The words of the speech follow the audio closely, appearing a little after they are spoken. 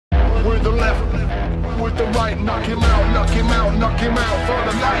with the right, knock him out, knock him out, knock him out for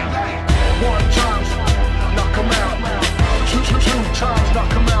the night. One time, knock him out. Two times,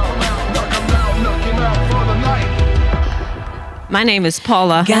 knock him out, knock him out, knock him out for the night. My name is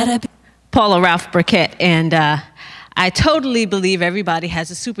Paula Ralph Birkett, and I totally believe everybody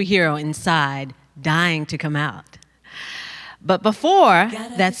has a superhero inside dying to come out. But before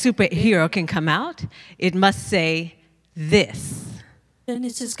that superhero can come out, it must say this.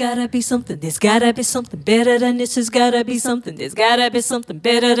 This has gotta be something, there's gotta be something better than this, has gotta be something, there's gotta be something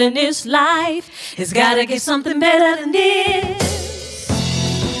better than this life. It's gotta get something better than this.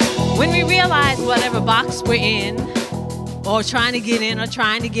 When we realize whatever box we're in, or trying to get in or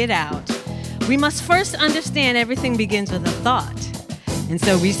trying to get out, we must first understand everything begins with a thought. And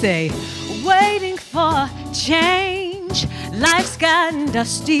so we say, waiting for change. Life's gotten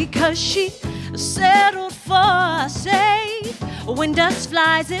dusty 'cause she settled for safe. When dust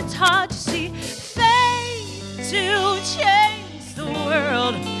flies, it's hard to see fate to change the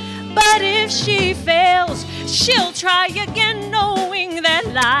world. But if she fails, she'll try again, knowing that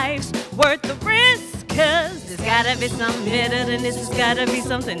life's worth the risk. 'Cause there's gotta be something better than this, there's gotta be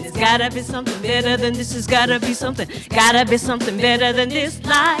something, there's gotta be something better than this, there's gotta be something, gotta be something better than this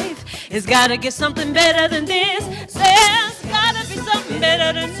life. It's gotta get something better than this. There's gotta be something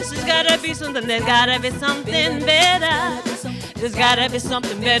better than this, there's gotta be something, there's gotta be something better. There's gotta be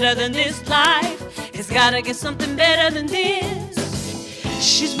something better than this life. It's gotta get something better than this.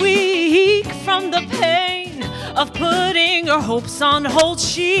 She's weak from the pain of putting her hopes on hold.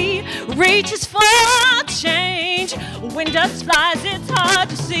 She reaches for change. When dust flies, it's hard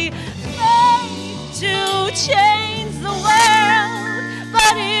to see faith to change the world.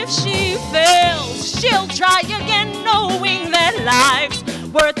 But if she fails, she'll try again, knowing that life's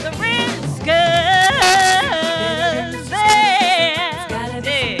worth the risk.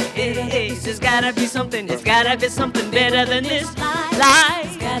 There's gotta be something, there's gotta be something better than this life.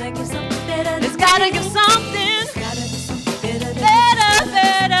 It's gotta give something better. It's gotta give something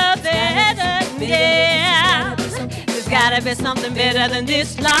better, yeah. There's gotta be something better than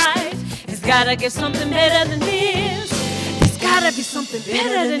this life. It's gotta give something better than this. There's gotta be something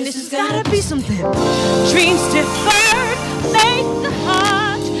better than this. There's gotta be something. Dreams deferred make the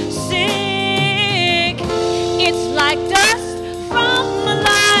heart sick. It's like dust from a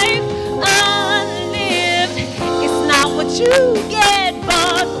life unlived. It's not what you get,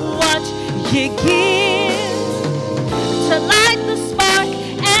 but what you give. To light the spark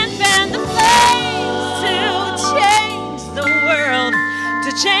and fan the flames, to change the world,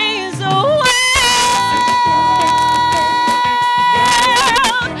 to change the world,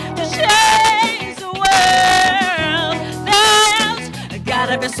 to change the world. There's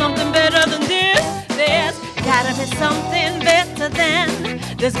gotta be something better than this. There's gotta be something better than.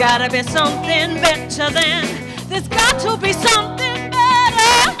 There's gotta be something better than. There's got to be something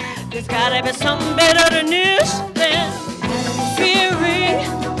better. There's gotta be something better than this. Then fearing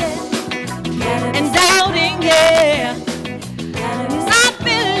and doubting, yeah. Not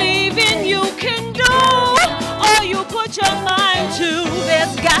believing you can do all you put your mind to.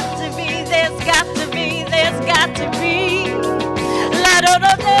 There's got to be, there's got to be, there's got to be.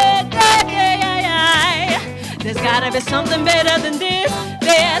 There's gotta be something better than this.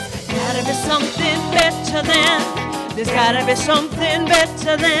 There's gotta be something better than. There's gotta be something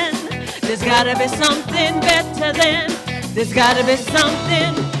better than. There's gotta be something better than. There's gotta be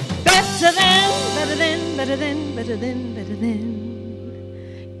something better than. Better than, better than, better than, better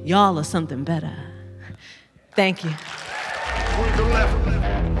than. Y'all are something better. Thank you. With the left,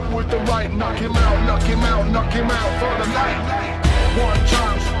 with the right, knock him out, knock him out, knock him out for the night. One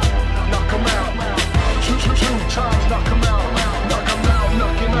time, knock him out. Two times, knock him out, knock him out,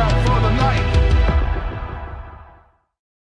 knock him out.